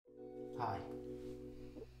Hi.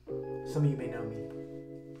 Some of you may know me.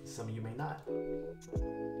 Some of you may not.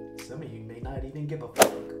 Some of you may not even give a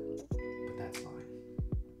fuck. But that's fine.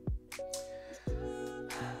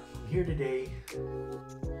 I'm here today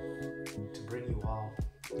to bring you all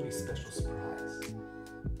a special surprise.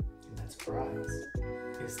 And that surprise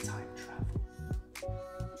is time travel.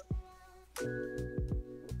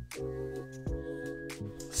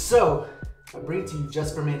 So, I bring to you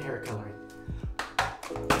Just for Men hair coloring.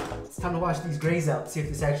 It's time to wash these grays out, see if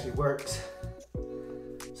this actually works.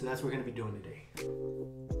 So that's what we're gonna be doing today.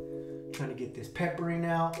 Trying to get this peppering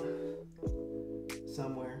out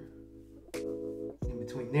somewhere in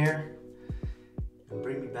between there and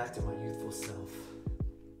bring me back to my youthful self.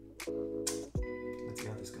 Let's see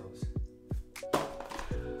how this goes.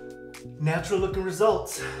 Natural looking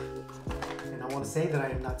results. And I want to say that I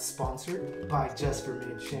am not sponsored by Just for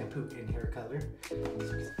Men shampoo and hair color.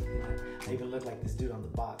 I even look like this dude on the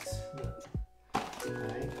box. Look.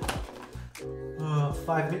 Alright.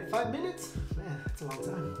 5 minutes? Man, that's a long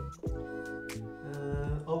time.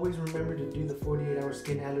 Always remember to do the 48-hour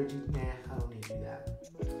skin allergy. Nah, I don't need to do that.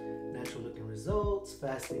 Natural looking results,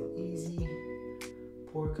 fast and easy.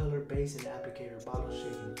 Pore color, base and applicator, bottle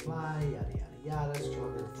shape and apply, yada yada yada.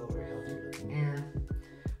 Stronger, fuller, healthy looking hair.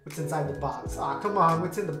 What's inside the box? Ah, come on,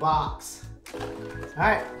 what's in the box?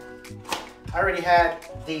 Alright. I already had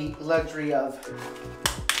the luxury of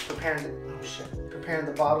preparing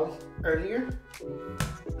the bottle earlier.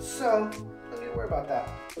 So, don't need to worry about that.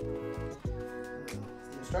 The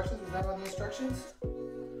instructions, was that on the instructions?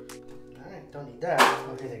 Alright, don't need that.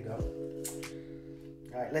 Oh, here they go.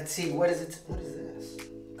 Alright, let's see, what is it? What is this?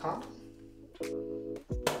 Condom?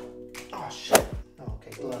 Oh shit. Oh,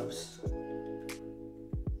 okay, gloves.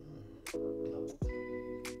 Gloves.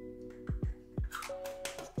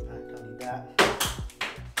 Alright, don't need that.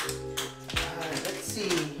 Alright, let's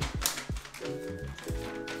see.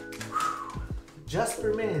 Just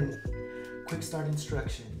for Men. Quick start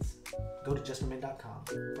instructions. Go to justformen.com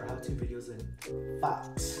for how-to videos and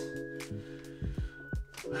facts.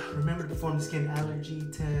 Remember to perform the skin allergy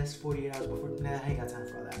test 48 hours before. Nah, I ain't got time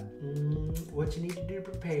for all that. What you need to do to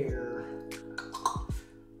prepare.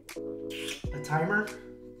 A timer.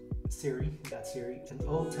 Siri, we got Siri. An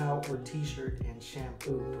old towel or t-shirt and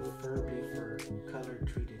shampoo, preferably for color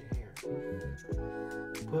treated hair.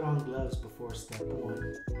 Put on gloves before step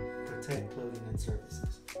 1. Protect clothing and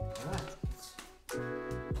surfaces. Alright. Let's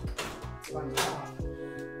find out.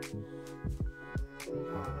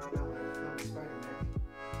 No, Spider-Man.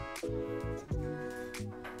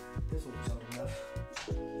 This one's old enough.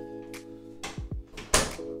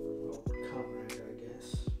 Oh, comrade, I guess.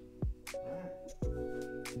 Alright.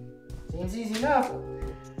 Seems easy enough.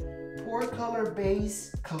 Pore color base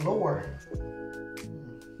color.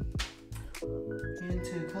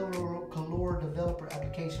 Into color developer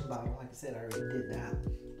application bottle. Like I said, I already did that.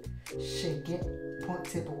 Shake it. Point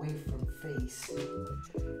tip away from face.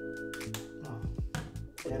 Oh,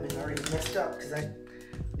 damn it, I already messed up because I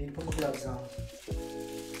need to put my gloves on.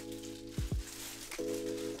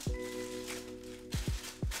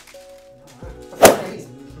 Alright, what are these?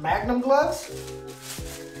 Magnum gloves?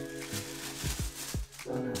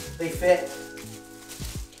 Oh no, they fit.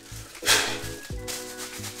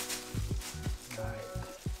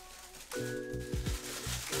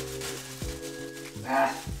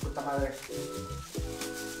 Ah, puta madre.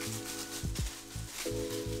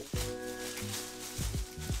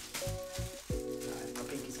 Alright, my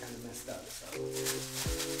pinky's kind of messed up, so.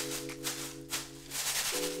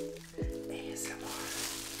 ASMR.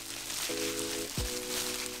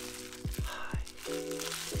 Hi.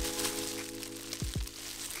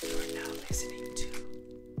 You are now listening to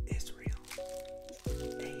Israel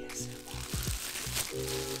ASMR.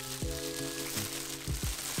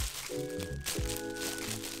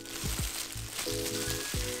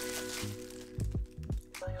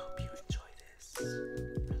 I hope you enjoy this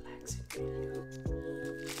relaxing video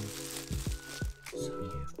so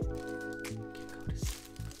you can go to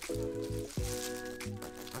sleep.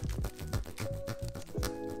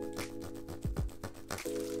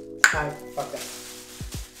 Alright, fuck that.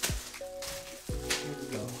 Here we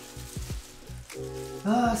go.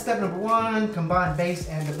 Step number 1, combine base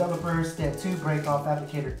and developer. Step 2, break off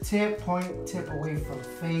applicator tip. Point tip away from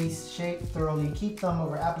face. Shake thoroughly. Keep thumb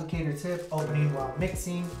over applicator tip, opening while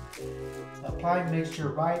mixing. Apply mixture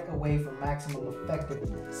right away for maximum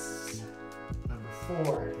effectiveness. Number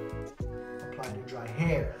 4, apply to dry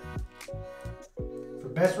hair. For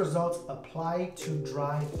best results, apply to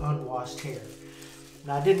dry, unwashed hair.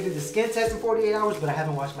 Now, I didn't do the skin test in 48 hours, but I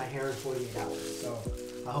haven't washed my hair in 48 hours, so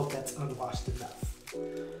I hope that's unwashed enough.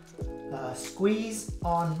 Squeeze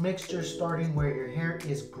on mixture starting where your hair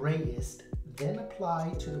is grayest, then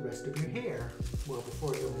apply to the rest of your hair. Well,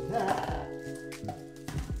 before doing that,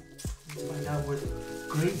 let's find out where the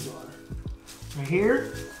grays are. Right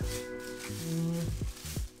here.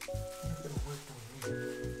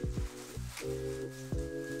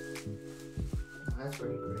 That's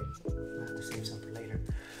pretty great. I'll have to save some for later.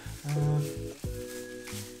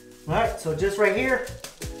 Alright, so just right here,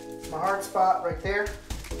 my hard spot right there,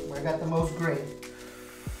 where I got the most gray.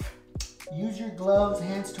 Use your gloves,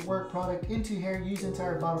 hands to work product into hair. Use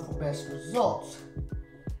entire bottle for best results.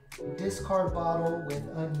 Discard bottle with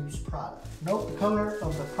unused product. Note the color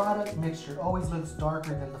of the product mixture always looks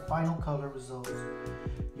darker than the final color results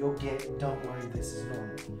you'll get. Don't worry, this is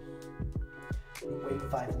normal. Wait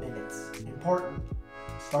 5 minutes. Important.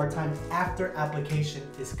 Start time after application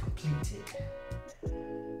is completed.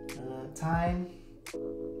 Time.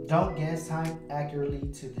 Don't guess time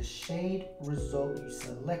accurately to the shade result you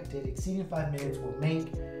selected. Exceeding 5 minutes will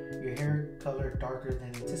make your hair color darker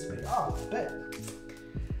than anticipated. Oh, I bet.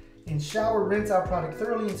 In shower, rinse out product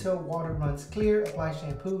thoroughly until water runs clear. Apply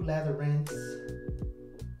shampoo, lather, rinse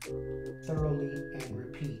thoroughly, and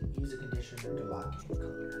repeat. Use a conditioner to lock in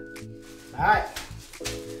color. Alright.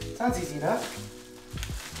 Sounds easy enough.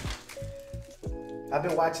 I've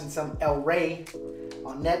been watching some El Rey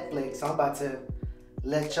on Netflix, so I'm about to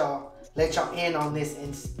let y'all in on this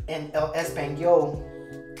in El Español.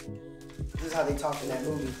 This is how they talk in that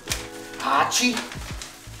movie. Hachi.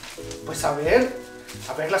 Pues a ver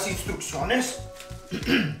las instrucciones.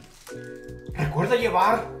 Recuerda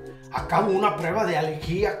llevar a cabo una prueba de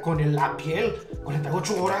alergia con la piel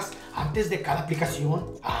 48 horas antes de cada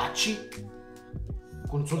aplicación. Hachi.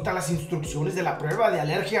 Consulta las instrucciones de la prueba de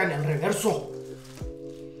alergia en el reverso.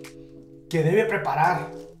 Que debe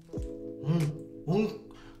preparar un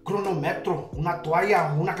cronómetro, una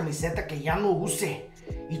toalla o una camiseta que ya no use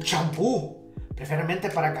y champú, preferiblemente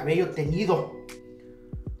para cabello teñido.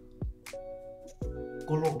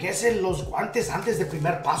 Colóquese los guantes antes del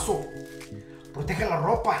primer paso. Protege la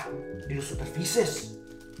ropa y las superficies.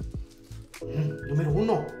 Número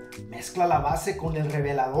 1. Mezcla la base con el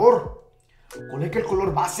revelador. Coloque el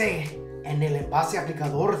color base en el envase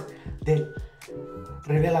aplicador del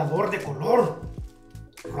revelador de color.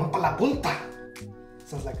 Rompa la punta.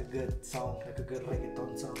 Sounds like a good song, like a good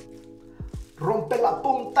reggaeton song. Rompe la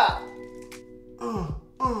punta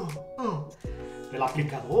del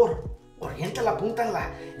aplicador. Oriente la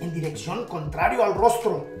punta en dirección contraria al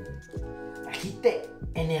rostro. Agite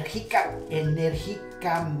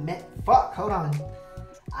enérgicamente. Fuck, hold on.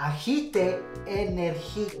 Agite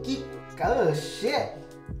enérgicamente. Oh shit.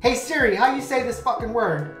 Hey Siri, how you say this fucking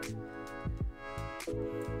word?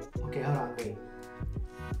 Okay, hold on, wait.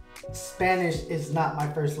 Spanish is not my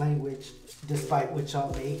first language, despite what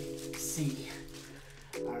y'all may see.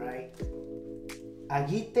 Alright.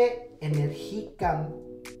 Agite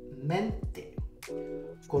enérgicamente.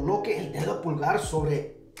 Coloque el dedo pulgar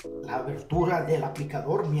sobre la abertura del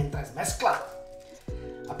aplicador mientras mezcla.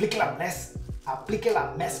 Aplique la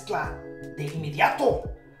mezcla de inmediato,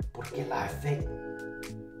 porque la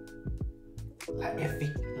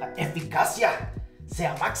eficacia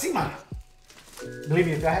sea máxima. Believe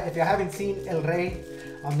me, if you haven't seen El Rey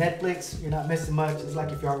on Netflix, you're not missing much. It's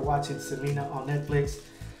like if you are watching Selena on Netflix,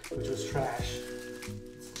 which was trash.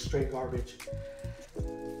 Straight garbage.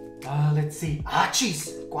 Let's see.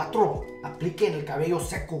 Achis. 4. Aplique en el cabello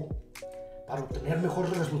seco. Para obtener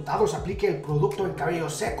mejores resultados, aplique el producto en cabello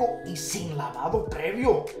seco y sin lavado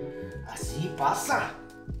previo. Así pasa.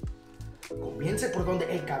 Comience por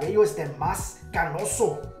donde el cabello esté más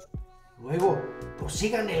canoso. Luego,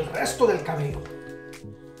 prosigan el resto del cabello.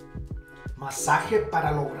 Masaje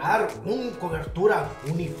para lograr una cobertura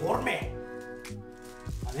uniforme.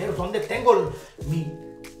 A ver, ¿dónde tengo mi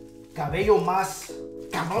cabello más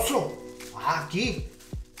canoso? Aquí.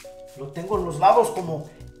 Lo tengo en los lados como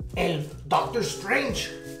el Doctor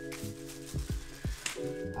Strange.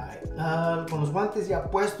 Con los guantes ya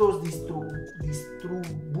puestos,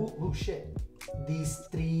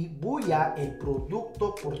 distribuya el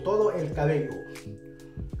producto por todo el cabello.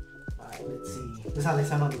 Let's see. This is how they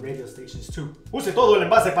sound on the radio stations too. Use todo el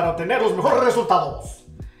envase para obtener los mejores resultados.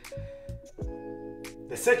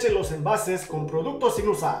 Deseche los envases con productos sin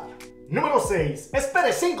usar. Número 6.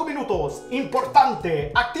 Espere 5 minutos.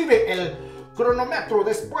 Importante. Active el cronómetro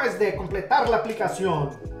después de completar la aplicación.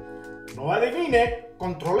 No adivine.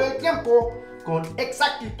 Controle el tiempo con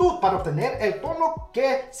exactitud para obtener el tono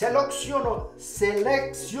que seleccionó.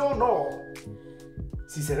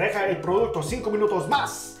 Si se deja el producto 5 minutos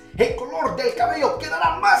más, el color del cabello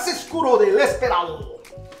quedará más oscuro del esperado.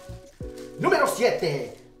 Número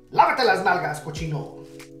 7. Lávate las nalgas, cochino.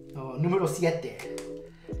 Oh, número 7.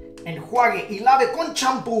 Enjuague y lave con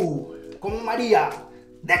champú. Como María.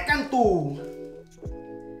 De Cantú.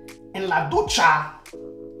 En la ducha.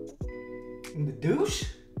 In the douche?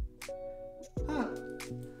 Huh.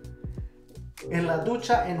 En la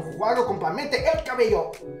ducha enjuago completamente el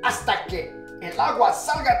cabello hasta que el agua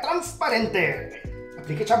salga transparente.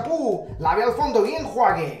 Aplique champú, lave al fondo y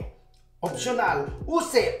enjuague. Opcional,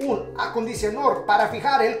 use un acondicionador para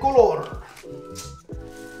fijar el color.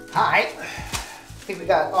 Alright, I think we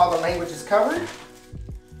got all the languages covered.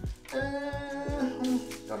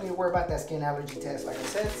 Don't need to worry about that skin allergy test like I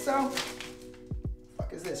said, so.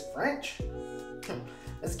 Fuck is this, French?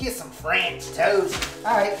 Let's get some French toast.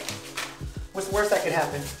 Alright, what's the worst that could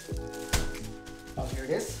happen? Oh, here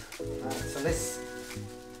it is. Alright, so let's.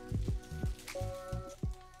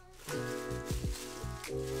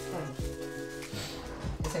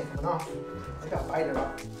 This ain't coming off. I gotta bite it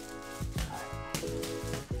off.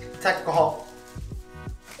 Alright. Tactical halt.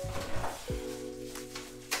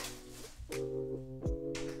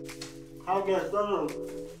 I'll get some.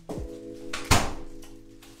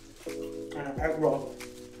 And an egg roll.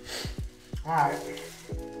 Alright.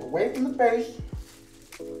 Away from the base.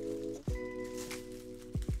 Oh,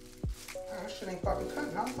 that shit ain't fucking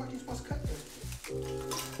cutting. How the fuck are you supposed to cut this?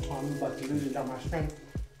 Oh, I'm about to lose it on my strength.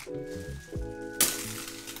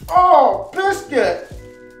 Oh, biscuit!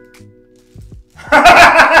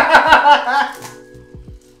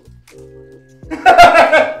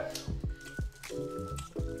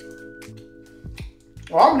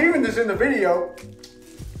 Well, I'm leaving this in the video.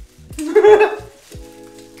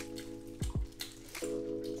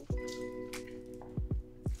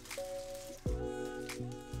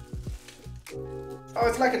 Oh,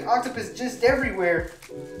 it's like an octopus just everywhere.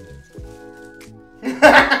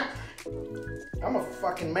 I'm a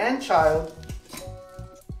fucking man-child.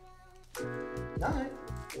 Alright.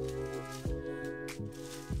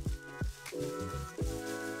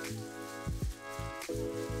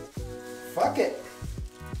 Fuck it.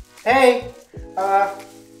 Hey,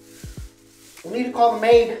 we need to call the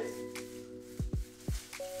maid.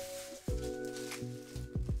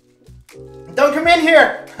 Don't come in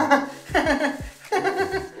here!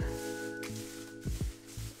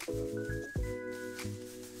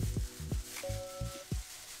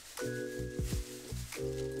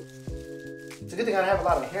 It's a good thing I don't have a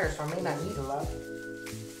lot of hair, so I may not need a lot.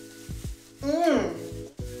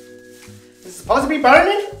 Is it supposed to be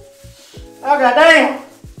burning? Oh, goddamn!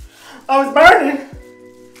 Oh, it's burning!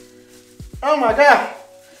 Oh my god!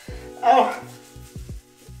 Oh!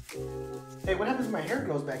 Hey, what happens when my hair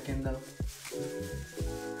goes back in, though?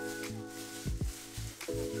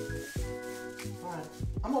 Alright,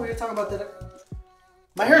 I'm over here talking about that.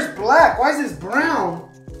 My hair's black! Why is this brown?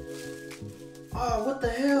 Oh, what the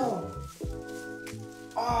hell?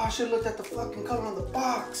 Oh, I should have looked at the fucking color on the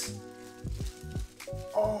box.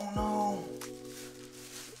 Oh no.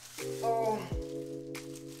 Oh.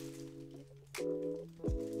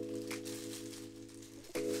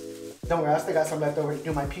 Don't worry, I still got some left over to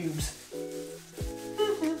do my pubes.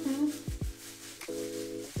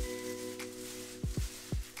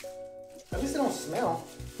 At least it don't smell.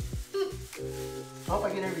 I hope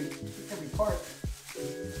I get every part.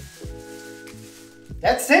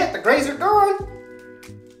 That's it, the grays are gone.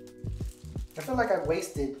 I feel like I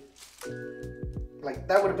wasted, like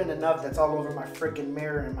that would have been enough. That's all over my freaking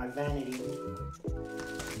mirror and my vanity.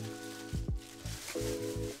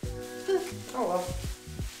 Oh well,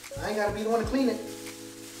 I ain't gotta be the one to clean it.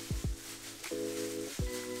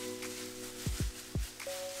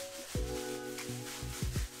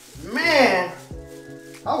 Man,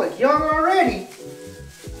 I look young already.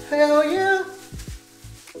 Hell yeah.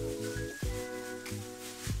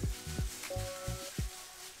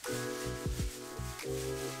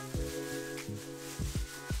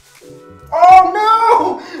 Oh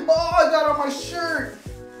no! Oh, I got on my shirt.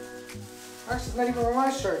 Actually, it's not even on my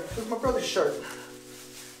shirt. It was my brother's shirt.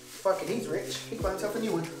 Fuck it, he's rich. He can buy himself a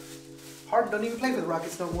new one. Harden don't even play for the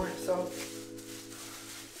Rockets no more, so.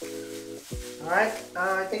 Alright,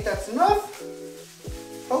 I think that's enough.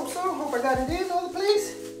 Hope so. Hope I got it in all the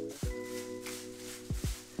place.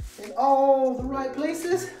 In all the right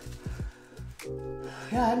places.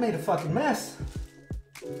 Yeah, I made a fucking mess.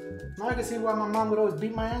 Now I can see why my mom would always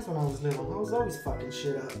beat my ass when I was little. I was always fucking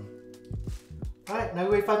shit up. Alright, now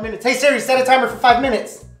we wait 5 minutes. Hey Siri, set a timer for 5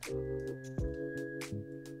 minutes.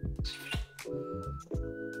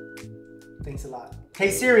 Thanks a lot.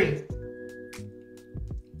 Hey Siri,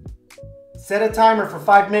 set a timer for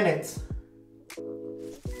 5 minutes.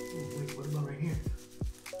 Wait, what about right here?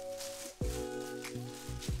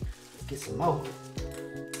 Get some more.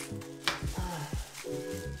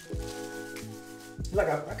 Like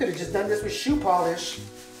I could have just done this with shoe polish.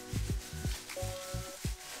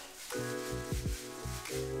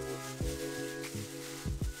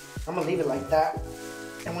 I'm gonna leave it like that.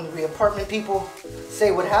 And when the apartment people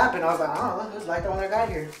say what happened, I was like, I don't know, it was like that when I got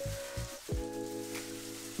here.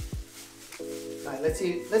 All right, let's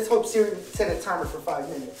see. Let's hope Siri set a timer for 5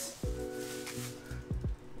 minutes.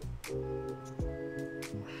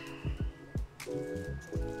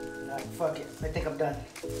 All right, fuck it. I think I'm done.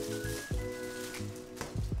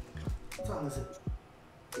 What time is it?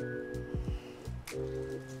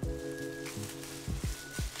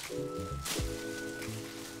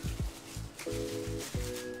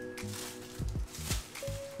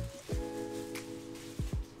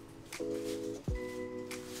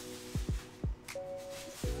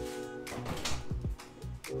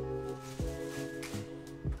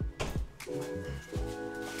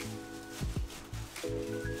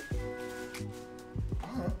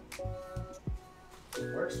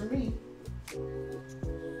 Works for me.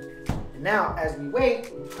 And now, as we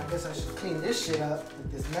wait, I guess I should clean this shit up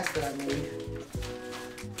with this mess that I made.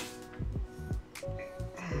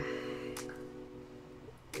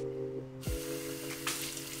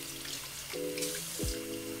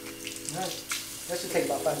 Alright, that should take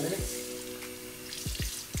about 5 minutes.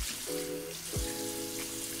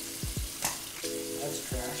 That's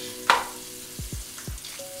trash.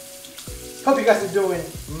 Hope you guys are doing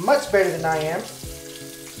much better than I am.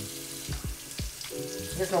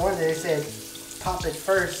 There's no wonder they said pop it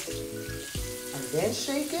first and then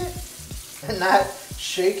shake it, and not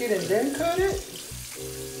shake it and then cut it.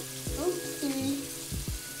 Oopsie.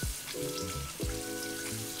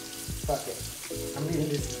 Fuck it. I'm leaving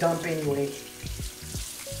this dump anyway.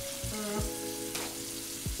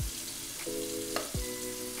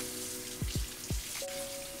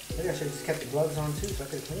 Maybe I should have just kept the gloves on too so I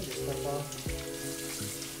could have cleaned this stuff off.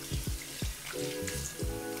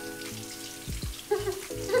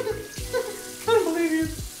 I don't believe you.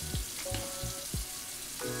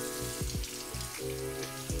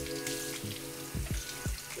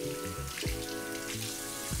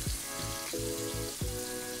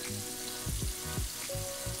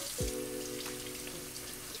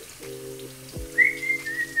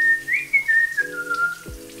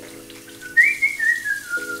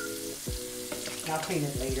 I'll clean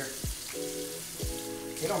it later.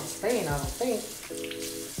 They don't stain, I don't think.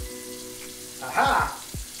 Aha!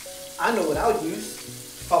 I know what I'll use.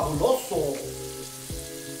 Fabuloso.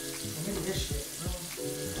 Remember this shit, bro.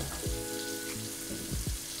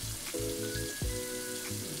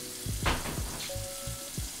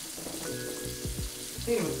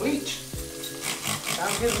 Ain't even bleach.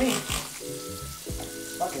 Sounds good to me.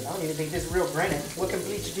 Fuck it, I don't even think this is real granite. What can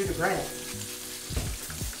bleach do to granite?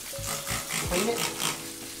 Clean it.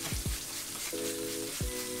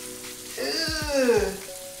 Ugh.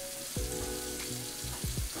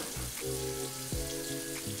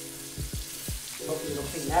 Hopefully it'll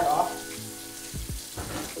clean that off.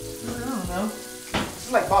 I don't know. This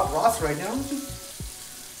is like Bob Ross right now.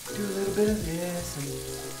 Just do a little bit of this and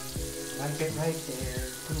like it right there.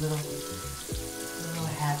 Put a little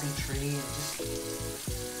happy tree and just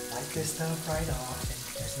wipe this stuff right off. And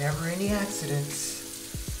there's never any accidents.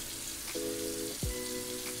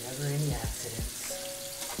 Never any accidents.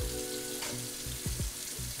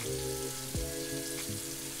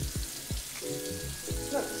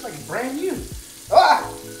 Look, it's like brand new. Ah!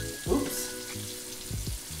 Oops.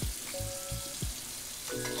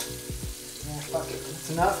 Yeah, fuck it. That's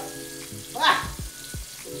enough. Ah!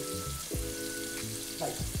 It's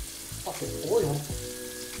like fucking oil.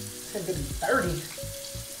 It's gonna be dirty.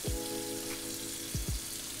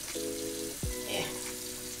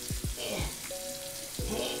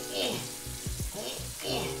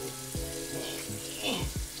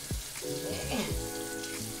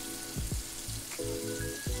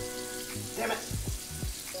 Damn it.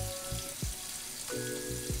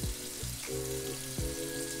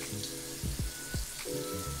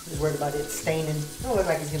 He's worried about it staining. It don't look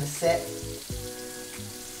like it's gonna set.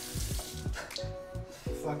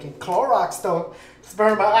 Fucking Clorox though. It's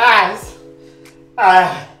burning my eyes.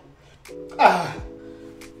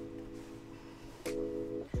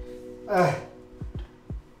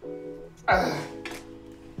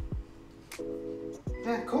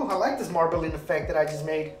 Yeah, cool. I like this marbling effect that I just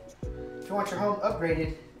made. If you want your home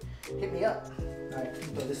upgraded, hit me up. Alright,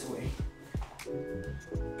 throw this away.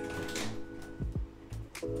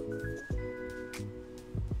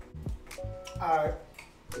 Alright.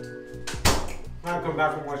 Now come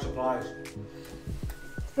back with more supplies.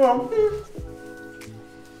 So,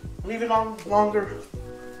 leave it on longer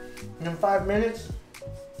than 5 minutes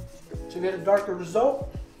to get a darker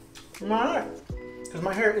result. Alright. Because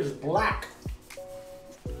my hair is black.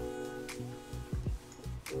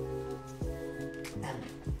 And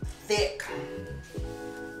thick.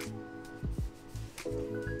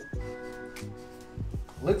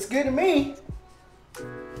 Looks good to me.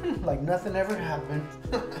 Like nothing ever happened.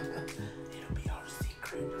 It'll be our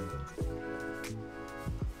secret.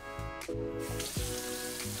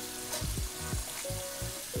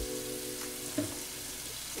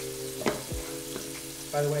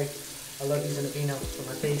 By the way, I love using a Beano for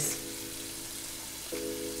my face.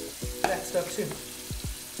 That stuff too.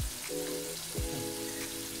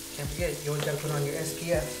 Can't forget, you always gotta put on your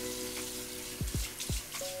SPF.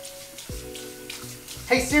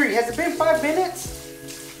 Hey Siri, has it been 5 minutes?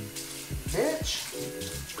 Bitch.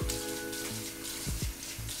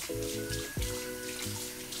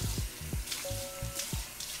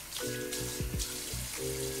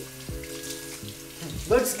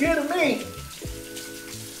 Looks good to me.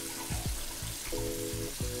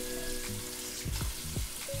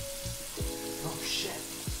 Oh shit.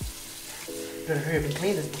 Better hurry up and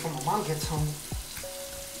clean this before my mom gets home.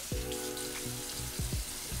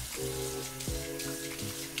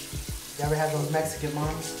 You ever have those Mexican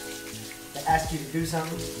moms that ask you to do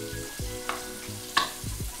something?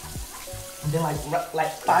 And then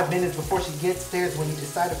like 5 minutes before she gets there is when you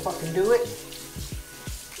decide to fucking do it?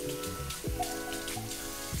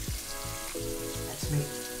 That's me.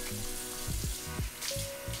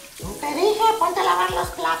 Te dije, ponte a lavar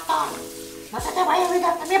los platos. No se te vaya a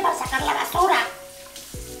olvidar también para sacar la basura.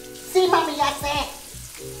 Sí, mami, ya sé.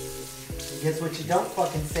 And guess what you don't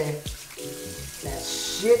fucking say? That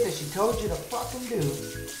shit that she told you to fucking do.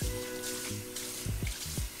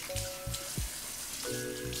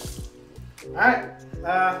 Alright,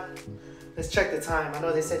 let's check the time. I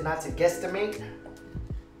know they said not to guesstimate,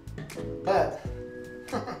 but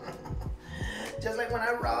just like when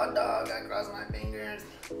I raw dog, I cross my fingers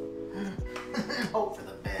and hope for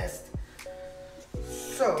the best.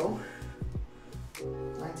 So,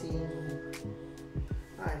 19.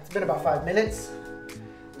 Alright, it's been about 5 minutes.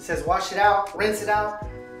 It says wash it out, rinse it out.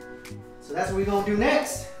 So that's what we're gonna do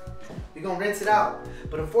next. We're gonna rinse it out.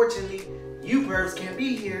 But unfortunately, you birds can't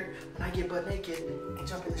be here when I get butt naked and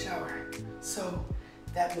jump in the shower. So,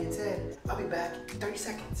 that being said, I'll be back in 30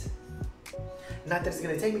 seconds. Not that it's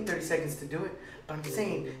gonna take me 30 seconds to do it, but I'm just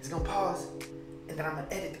saying it's gonna pause and then I'm gonna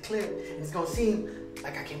edit the clip and it's gonna seem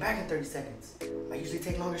like I came back in 30 seconds. I usually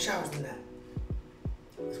take longer showers than that.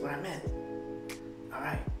 That's what I meant. All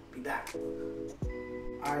right, be back.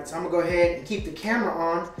 All right, so I'm gonna go ahead and keep the camera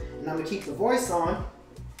on and I'm gonna keep the voice on,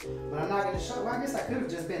 but I'm not gonna show, well, I guess I could have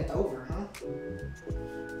just bent over, huh?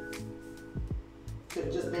 Could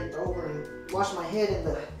have just bent over and washed my head in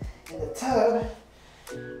the tub.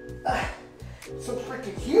 So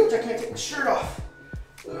freaking huge, I can't take my shirt off.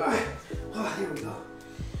 Oh, here we go.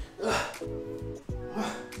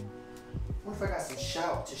 What if I got some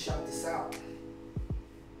shout to shout this out?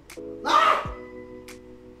 Ah!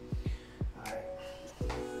 Alright.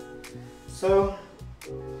 So,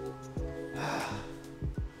 I'm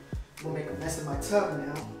gonna make a mess of my tub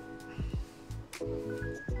now.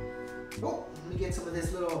 Oh, let me get some of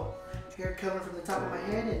this little hair covering from the top of my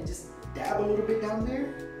head and just dab a little bit down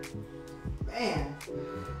there. Man,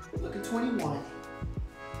 looking 21.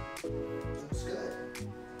 Looks good.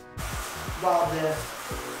 While the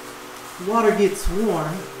water gets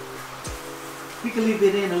warm, we can leave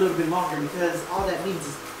it in a little bit longer because all that means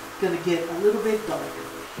is gonna get a little bit darker.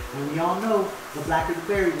 And we all know the blacker the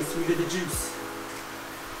berry, the sweeter the juice.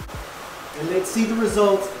 And let's see the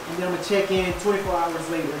results, and then I'm gonna check in 24 hours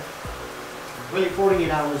later. Really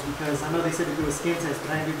 48 hours because I know they said to do a skin test,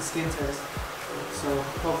 but I didn't do the skin test. So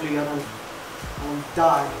hopefully I don't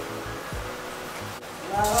die.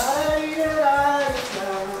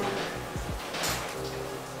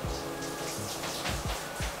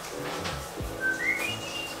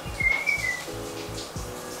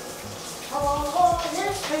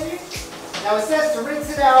 Now it says to rinse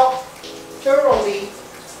it out thoroughly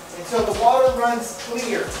until the water runs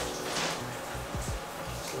clear.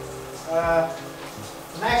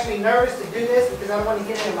 I'm actually nervous to do this because I don't want to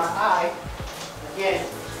get it in my eye again.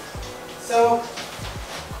 So,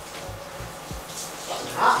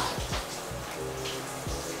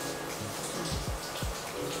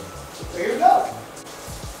 here we go.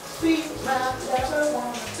 Beat my lover,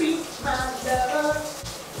 wanna beat my lover.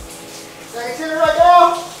 I can tell you right now,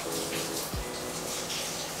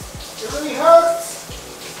 it really hurts.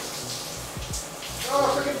 Oh,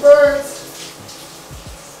 it freaking burns.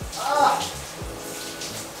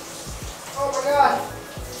 Oh my God.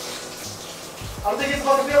 I don't think it's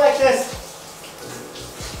supposed to be like this.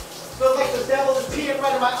 It feels like the devil is peeing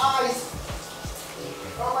right in my eyes.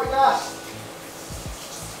 Oh my gosh.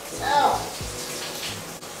 Ow.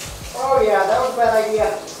 Oh yeah, that was a bad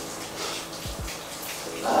idea.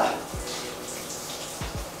 I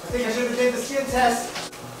think I should have did the skin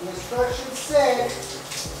test. The instructions said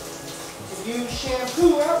to use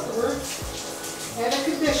shampoo afterwards and a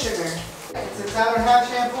conditioner. And since I don't have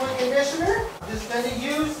shampoo and conditioner, I'm just going to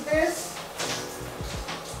use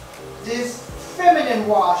this feminine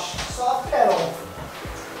wash, soft pedal.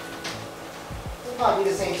 It'll probably be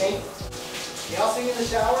the same thing. Y'all sing in the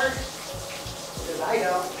shower? Because I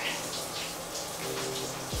don't.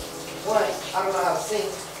 One, I don't know how to sing.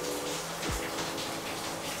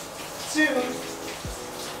 Two,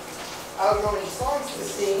 I don't know any songs to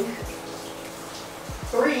sing.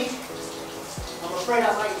 Three, I'm afraid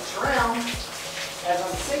I might drown as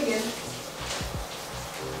I'm singing.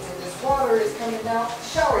 And this water is coming down the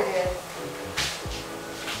shower head.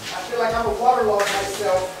 I feel like I'm a waterlogged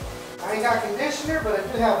myself. I ain't got conditioner, but I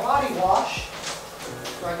do have body wash.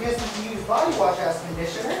 So I guess we can use body wash as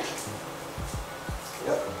conditioner.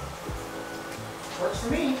 Yep. Works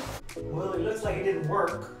for me. Well, it looks like it didn't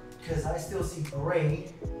work because I still see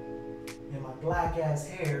gray in my black ass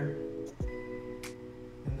hair.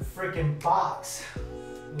 And the freaking box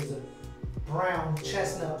was a brown,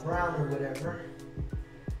 chestnut brown or whatever.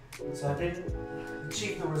 So I didn't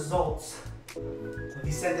achieve the results of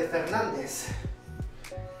Vicente Fernandez.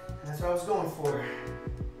 And that's what I was going for.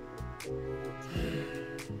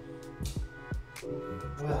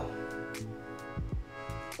 Well,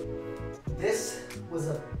 this was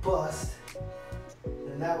a bust,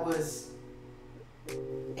 and that was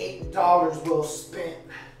 $8 well spent.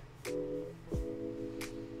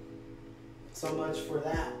 So much for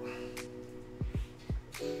that.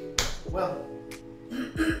 Well,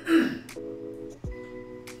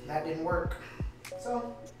 that didn't work.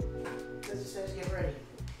 So, let's just finish getting ready.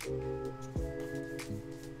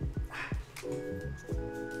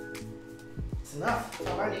 It's enough. That's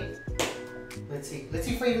all I need. Let's see. Let's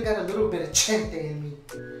see if I even got a little bit of chente in me.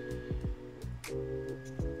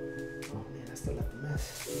 Oh man, I still left a mess.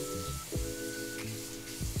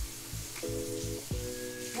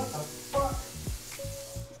 What the fuck?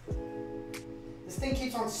 This thing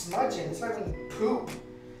keeps on smudging. It's like when you poop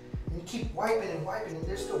and you keep wiping and wiping and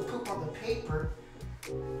there's still poop on the paper.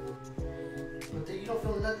 But then you don't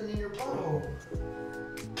feel nothing in your butthole.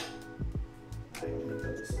 Alright, let me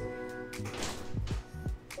put this away.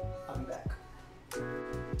 I'll be back.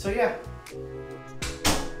 So yeah,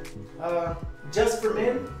 just for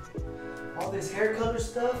men, all this hair color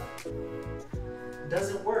stuff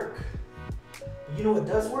doesn't work. But you know what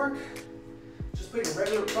does work? Just putting a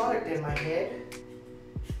regular product in my head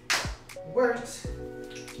works,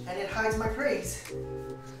 and it hides my praise.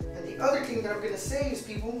 And the other thing that I'm gonna say is,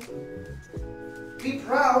 people, be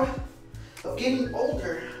proud of getting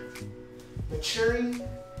older, maturing,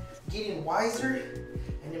 getting wiser,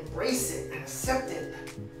 and embrace it and accept it.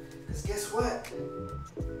 Because guess what?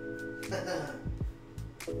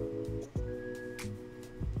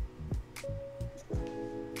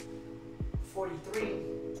 43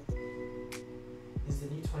 is the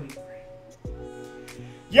new 23.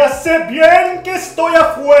 Ya sé bien que estoy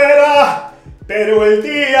afuera, pero el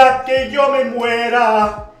día que yo me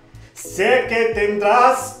muera, sé que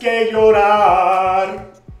tendrás que llorar.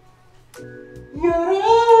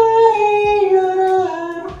 Llorar.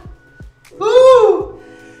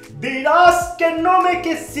 Dirás que no me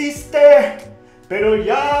quisiste, pero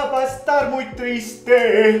ya va a estar muy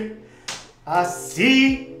triste.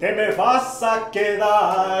 Así te me vas a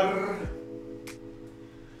quedar.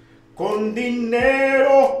 Con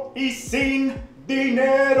dinero y sin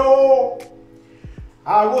dinero,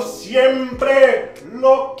 hago siempre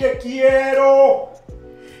lo que quiero.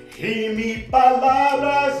 Y mi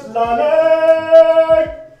palabra es la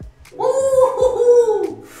ley.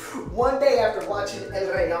 Woo-hoo-hoo. One day after watching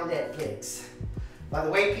El Rey on Netflix. By the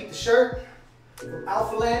way, peep the shirt from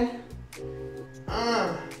Alpha Land.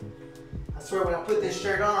 I swear when I put this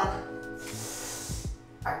shirt on,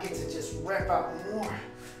 I get to just rep out more.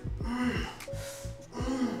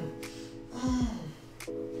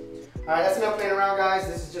 Alright, that's enough playing around, guys.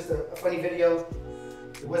 This is just a funny video.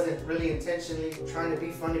 It wasn't really intentionally trying to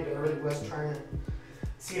be funny, but I really was trying to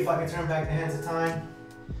See if I can turn back the hands of time.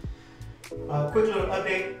 Quick little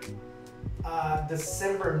update.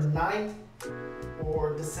 December 9th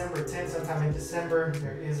or December 10th, sometime in December,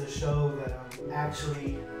 there is a show that I'm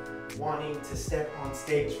actually wanting to step on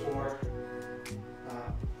stage for.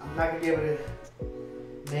 I'm not gonna be able to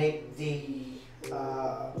make the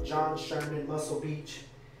John Sherman Muscle Beach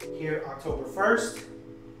here October 1st.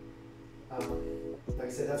 Like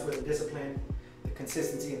I said, that's where the discipline, the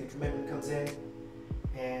consistency, and the commitment comes in.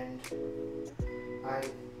 and I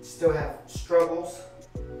still have struggles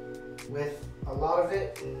with a lot of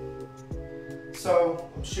it. So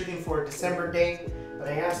I'm shooting for a December date, but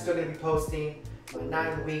I am still going to be posting my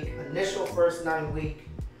 9-week, initial first 9-week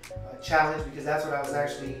challenge, because that's what I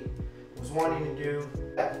was wanting to do.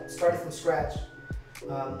 Starting from scratch,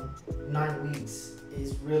 9 weeks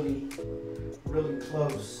is really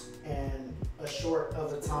close and a short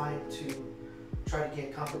of a time to try to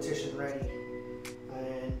get competition ready.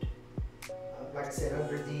 And like I said,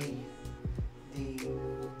 under the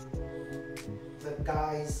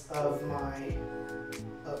guise of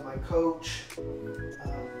my coach,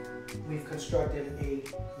 we've constructed a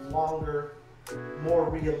longer, more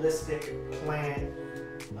realistic plan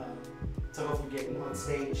to hopefully get me on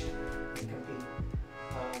stage and compete.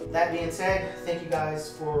 That being said, thank you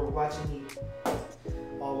guys for watching me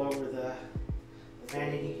all over the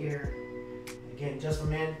vanity here. Again, just for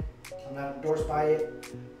men. I'm not endorsed by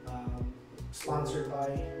it, sponsored by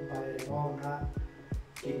it at all. I'm not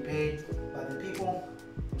getting paid by the people.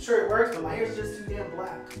 I'm sure it works, but my hair's just too damn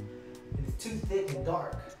black. And it's too thick and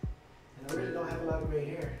dark. And I really don't have a lot of gray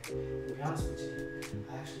hair. To be honest with you,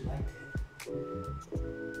 I actually liked it.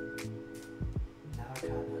 Now I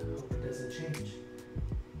kind of hope it doesn't change.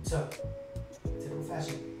 So, typical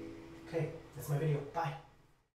fashion. Okay, that's my video. Bye.